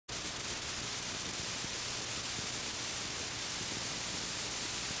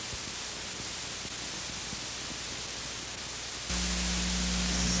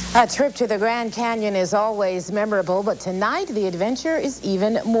A trip to the Grand Canyon is always memorable, but tonight the adventure is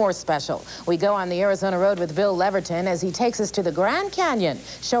even more special. We go on the Arizona Road with Bill Leverton as he takes us to the Grand Canyon,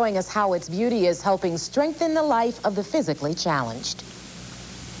 showing us how its beauty is helping strengthen the life of the physically challenged.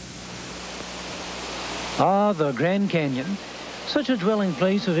 Ah, the Grand Canyon. Such a dwelling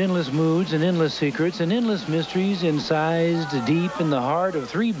place of endless moods and endless secrets and endless mysteries incised deep in the heart of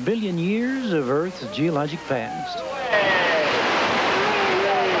 3 billion years of Earth's geologic past.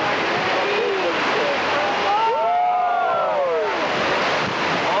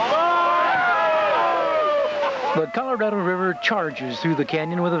 The Colorado River charges through the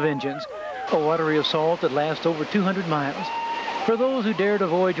canyon with a vengeance, a watery assault that lasts over 200 miles. For those who dare to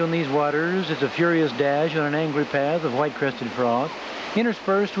voyage on these waters, it's a furious dash on an angry path of white-crested froth,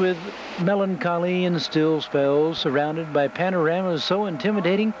 interspersed with melancholy and still spells, surrounded by panoramas so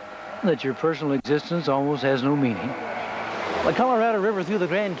intimidating that your personal existence almost has no meaning. The Colorado River through the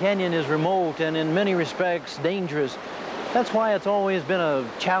Grand Canyon is remote and in many respects dangerous. That's why it's always been a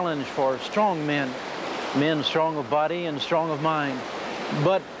challenge for strong men. Men strong of body and strong of mind.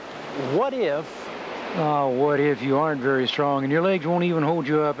 But what if you aren't very strong and your legs won't even hold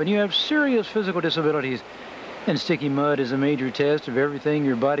you up and you have serious physical disabilities? And sticky mud is a major test of everything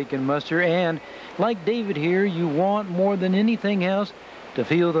your body can muster, and like David here, you want more than anything else to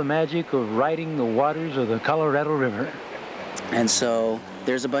feel the magic of riding the waters of the Colorado River. And so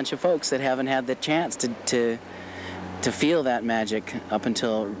there's a bunch of folks that haven't had the chance to feel that magic up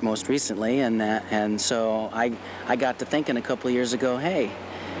until most recently, and so I got to thinking a couple of years ago, hey,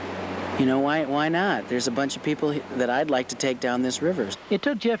 you know, why not? There's a bunch of people that I'd like to take down this river. It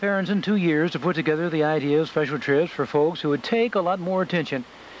took Jeff Aronson 2 years to put together the idea of special trips for folks who would take a lot more attention.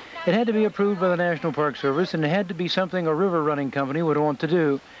 It had to be approved by the National Park Service, and it had to be something a river running company would want to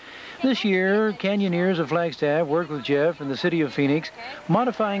do. This year, Canyoneers of Flagstaff worked with Jeff and the city of Phoenix,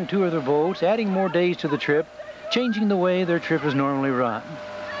 modifying 2 of their boats, adding more days to the trip, changing the way their trip is normally run.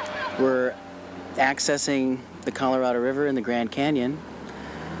 We're accessing the Colorado River in the Grand Canyon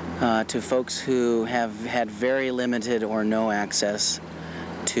to folks who have had very limited or no access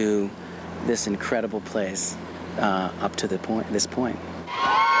to this incredible place up to this point.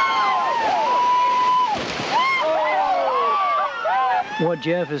 What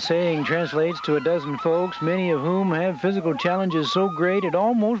Jeff is saying translates to a dozen folks, many of whom have physical challenges so great it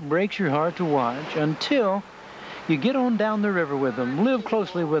almost breaks your heart to watch, until you get on down the river with them, live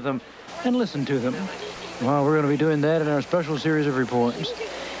closely with them, and listen to them. Well, we're going to be doing that in our special series of reports.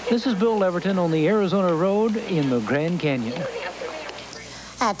 This is Bill Leverton on the Arizona Road in the Grand Canyon.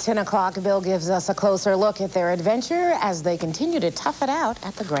 At 10 o'clock, Bill gives us a closer look at their adventure as they continue to tough it out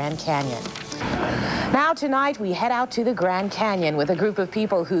at the Grand Canyon. Now tonight, we head out to the Grand Canyon with a group of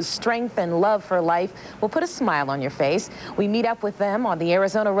people whose strength and love for life will put a smile on your face. We meet up with them on the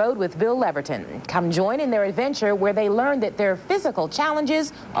Arizona Road with Bill Leverton. Come join in their adventure where they learn that their physical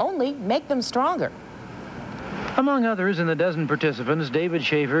challenges only make them stronger. Among others in the dozen participants, David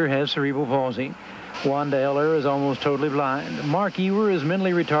Jeffe has cerebral palsy. Wanda Eller is almost totally blind. Mark Ewer is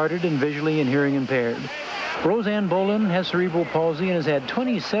mentally retarded and visually and hearing impaired. Roseanne Bolin has cerebral palsy and has had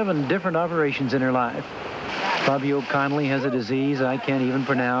 27 different operations in her life. Bobby O'Connelly has a disease I can't even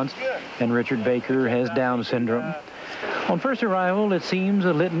pronounce, and Richard Baker has Down syndrome. On first arrival, it seems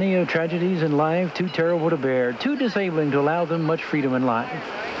a litany of tragedies in life too terrible to bear, too disabling to allow them much freedom in life.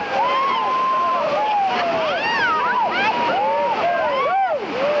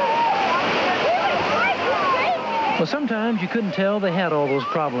 Well, sometimes you couldn't tell they had all those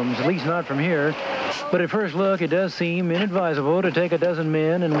problems, at least not from here. But at first look, it does seem inadvisable to take a dozen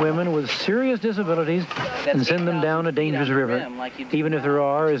men and women with serious disabilities and send them down a dangerous river, even if there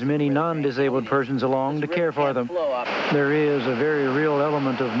are as many non-disabled persons along to care for them. There is a very real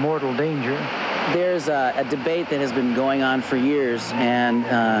element of mortal danger. There's a debate that has been going on for years, and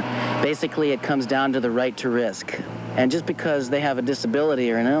basically it comes down to the right to risk. And just because they have a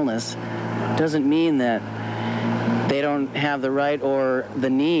disability or an illness doesn't mean that they don't have the right or the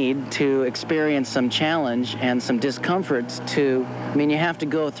need to experience some challenge and some discomforts to, I mean, you have to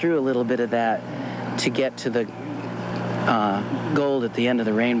go through a little bit of that to get to the gold at the end of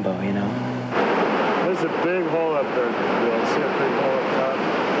the rainbow, you know. There's a big hole up there. You'll see a big hole up top.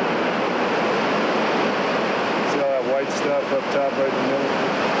 See all that white stuff up top right in the middle?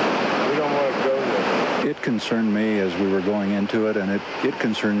 We don't want to go there. It concerned me as we were going into it, and it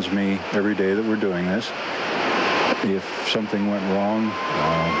concerns me every day that we're doing this. If something went wrong,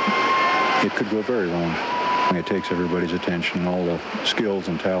 it could go very wrong. It takes everybody's attention and all the skills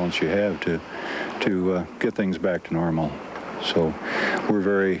and talents you have to get things back to normal. So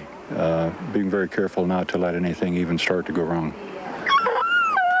we're being very careful not to let anything even start to go wrong.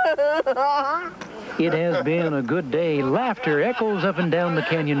 It has been a good day. Laughter echoes up and down the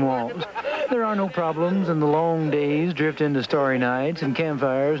canyon walls. There are no problems, and the long days drift into starry nights and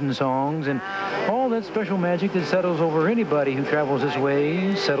campfires and songs, and all that special magic that settles over anybody who travels this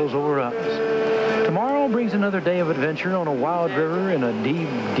way settles over us. Tomorrow brings another day of adventure on a wild river in a deep,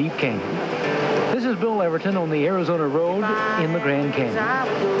 deep canyon. This is Bill Leverton on the Arizona Road in the Grand Canyon.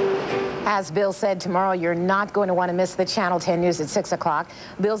 As Bill said, tomorrow you're not going to want to miss the Channel 10 News at 6 o'clock.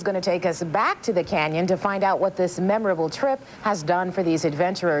 Bill's going to take us back to the canyon to find out what this memorable trip has done for these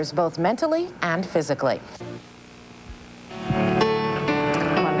adventurers, both mentally and physically.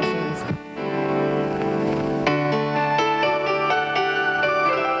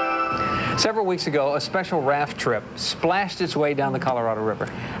 Several weeks ago, a special raft trip splashed its way down the Colorado River.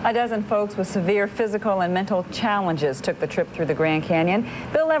 A dozen folks with severe physical and mental challenges took the trip through the Grand Canyon.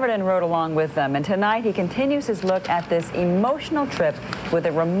 Bill Leverton rode along with them, and tonight he continues his look at this emotional trip with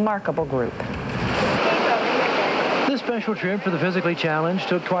a remarkable group. This special trip for the physically challenged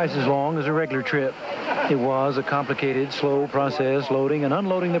took twice as long as a regular trip. It was a complicated, slow process, loading and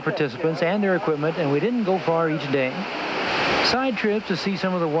unloading the participants and their equipment, and we didn't go far each day. Side trips to see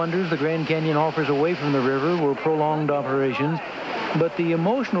some of the wonders the Grand Canyon offers away from the river were prolonged operations, but the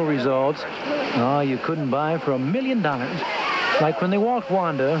emotional results, you couldn't buy for $1 million. Like when they walked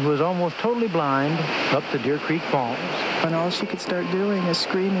Wanda, who was almost totally blind, up to Deer Creek Falls. And all she could start doing is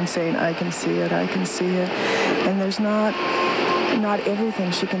screaming, saying, I can see it, I can see it. And there's not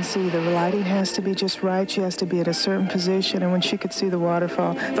everything she can see. The lighting has to be just right. She has to be at a certain position. And when she could see the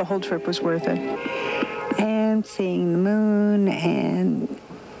waterfall, the whole trip was worth it. And seeing the moon and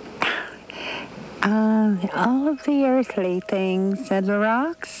all of the earthly things. And the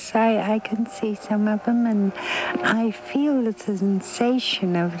rocks, I can see some of them, and I feel the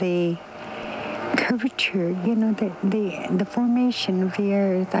sensation of the curvature, you know, the formation of the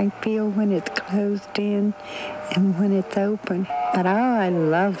earth. I feel when it's closed in and when it's open. But I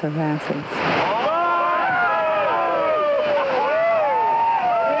love the rapids.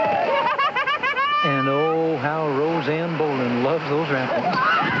 And oh, how Roseanne Bolin loves those rapids.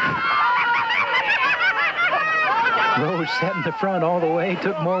 Rose sat in the front all the way,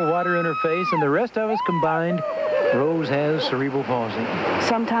 took more water in her face, and the rest of us combined, Rose has cerebral palsy.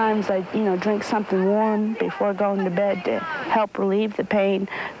 Sometimes I, drink something warm before going to bed to help relieve the pain,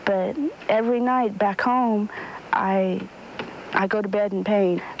 but every night back home, I go to bed in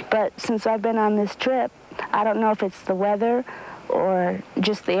pain. But since I've been on this trip, I don't know if it's the weather or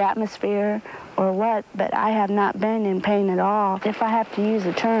just the atmosphere or what, but I have not been in pain at all. If I have to use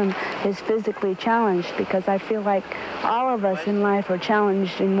a term, is physically challenged, because I feel like all of us in life are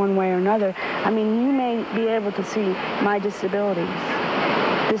challenged in one way or another. I mean, you may be able to see my disabilities.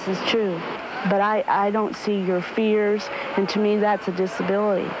 This is true. But I don't see your fears, and to me that's a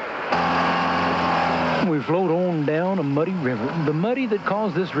disability. We float on down a muddy river, the muddy that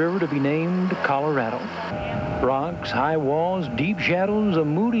caused this river to be named Colorado. Rocks, high walls, deep shadows, a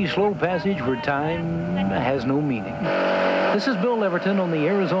moody, slow passage where time has no meaning. This is Bill Leverton on the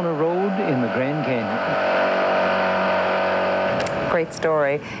Arizona Road in the Grand Canyon. Great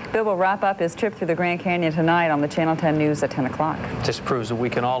story. Bill will wrap up his trip through the Grand Canyon tonight on the Channel 10 News at 10 o'clock. Just proves that we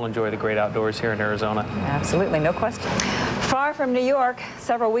can all enjoy the great outdoors here in Arizona. Absolutely, no question. Far from New York,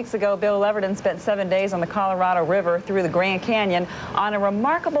 several weeks ago, Bill Leverton spent 7 days on the Colorado River through the Grand Canyon on a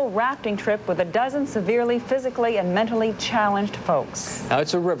remarkable rafting trip with a dozen severely physically and mentally challenged folks. Now,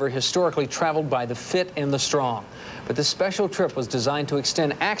 it's a river historically traveled by the fit and the strong. But this special trip was designed to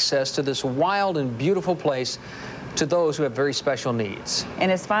extend access to this wild and beautiful place to those who have very special needs. In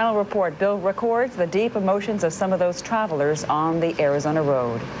his final report, Bill records the deep emotions of some of those travelers on the Arizona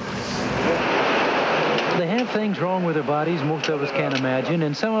Road. They have things wrong with their bodies most of us can't imagine,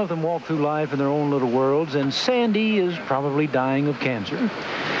 and some of them walk through life in their own little worlds, and Sandy is probably dying of cancer.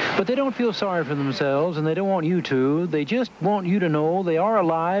 But they don't feel sorry for themselves, and they don't want you to. They just want you to know they are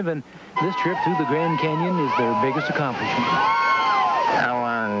alive, and this trip through the Grand Canyon is their biggest accomplishment. I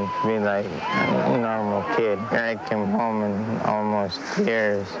wanted to be like a normal kid. I came home in almost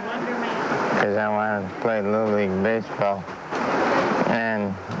tears because I wanted to play Little League Baseball.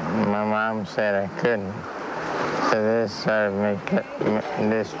 And my mom said I couldn't. So this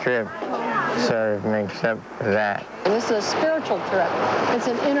trip sort of makes up for that. This is a spiritual trip. It's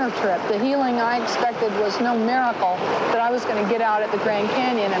an inner trip. The healing I expected was no miracle that I was going to get out at the Grand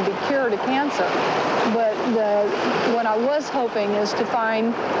Canyon and be cured of cancer. But what I was hoping is to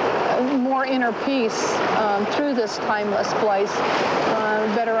find more inner peace through this timeless place,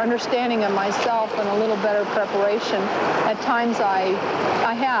 better understanding of myself, and a little better preparation. At times I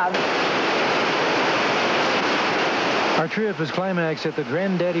have. Our trip is climaxed at the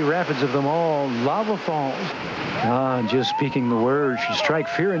granddaddy rapids of them all, Lava Falls. Ah, just speaking the words should strike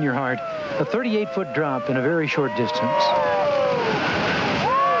fear in your heart. A 38-foot drop in a very short distance.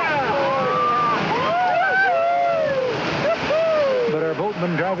 But our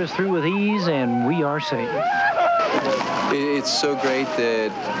boatmen drive us through with ease, and we are safe. It's so great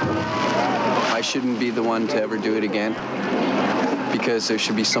that I shouldn't be the one to ever do it again, because there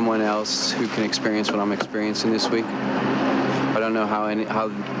should be someone else who can experience what I'm experiencing this week. I don't know how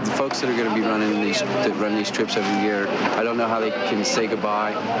the folks that are going to be running these trips every year, I don't know how they can say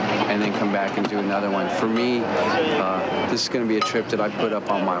goodbye and then come back and do another one. For me, this is going to be a trip that I put up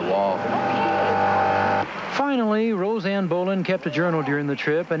on my wall. Finally, Roseanne Bolin kept a journal during the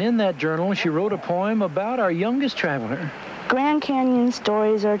trip, and in that journal she wrote a poem about our youngest traveler. Grand Canyon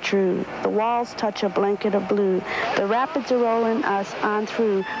stories are true. The walls touch a blanket of blue. The rapids are rolling us on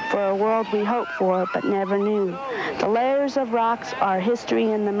through for a world we hoped for but never knew. The layers of rocks are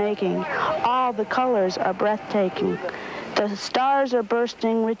history in the making. All the colors are breathtaking. The stars are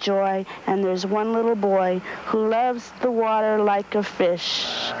bursting with joy, and there's one little boy who loves the water like a fish,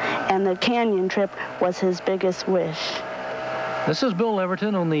 and the canyon trip was his biggest wish. This is Bill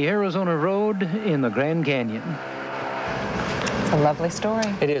Leverton on the Arizona Road in the Grand Canyon. It's a lovely story.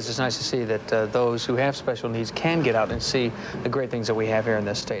 It is. It's nice to see that those who have special needs can get out and see the great things that we have here in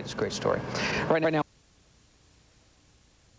this state. It's a great story. Right now.